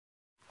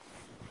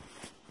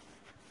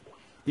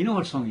You know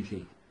what song he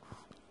says?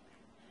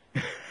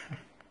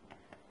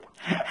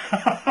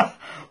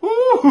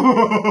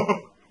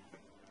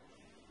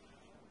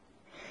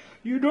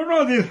 You don't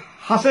know this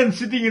Hassan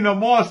sitting in the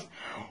mosque.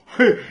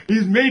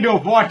 He's made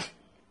of what?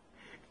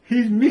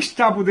 He's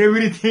mixed up with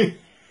everything.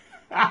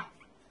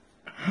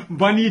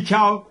 Bani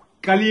chow,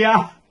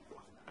 kalia,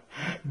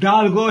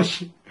 dal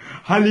gosh,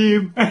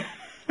 halim,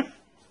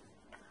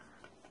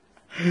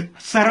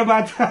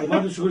 sarabat.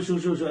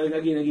 Sugar,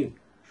 again.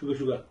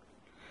 Sugar.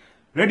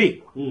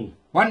 Ready?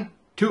 1,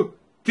 2,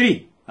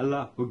 3.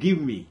 Allah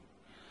forgive me.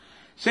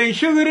 Say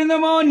sugar in the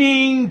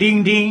morning,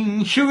 ding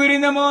ding. Sugar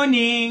in the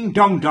morning,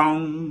 dong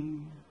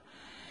dong.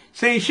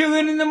 Say sugar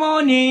in the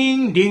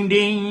morning, ding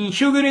ding.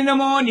 Sugar in the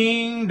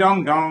morning,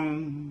 dong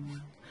dong.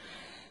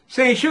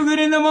 Say sugar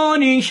in the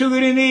morning,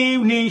 sugar in the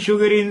evening,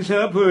 sugar in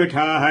supper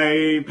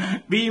time.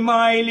 Be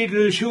my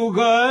little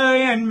sugar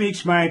and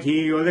mix my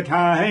tea all the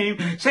time.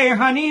 Say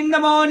honey in the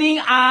morning,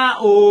 ah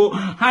oh.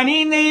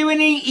 Honey in the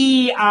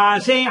evening, ah.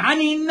 Say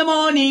honey in the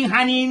morning,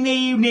 honey in the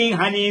evening,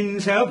 honey in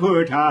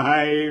supper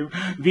time.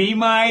 Be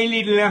my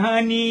little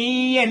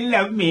honey and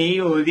love me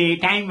all the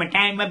time,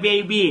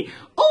 baby.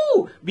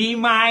 Oh, be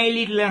my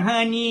little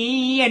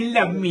honey and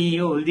love me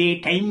all the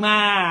time.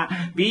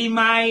 Be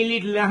my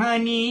little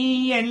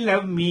honey and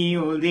love me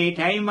all the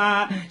time.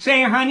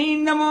 Say honey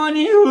in the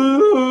morning,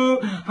 ooh,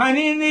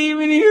 honey in the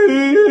evening,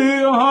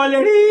 ooh,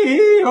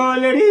 already,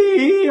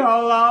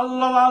 Allah,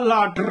 Allah,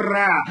 Allah,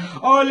 tra.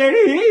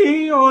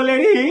 Already, Allah,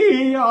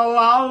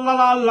 Allah,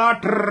 Allah,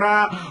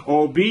 tra.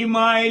 Oh, be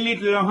my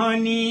little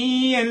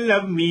honey and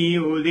love me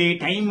all the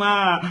time.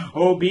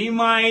 Oh, be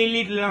my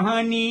little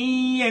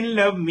honey and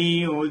love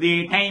me all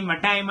the time.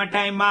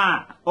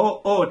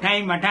 Oh,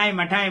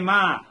 time.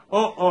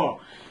 Oh.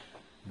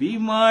 Be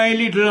my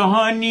little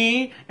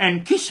honey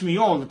and kiss me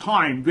all the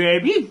time,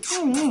 baby.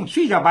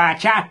 Sweet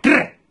bacha.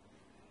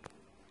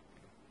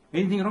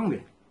 Anything wrong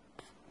there?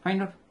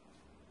 Find out.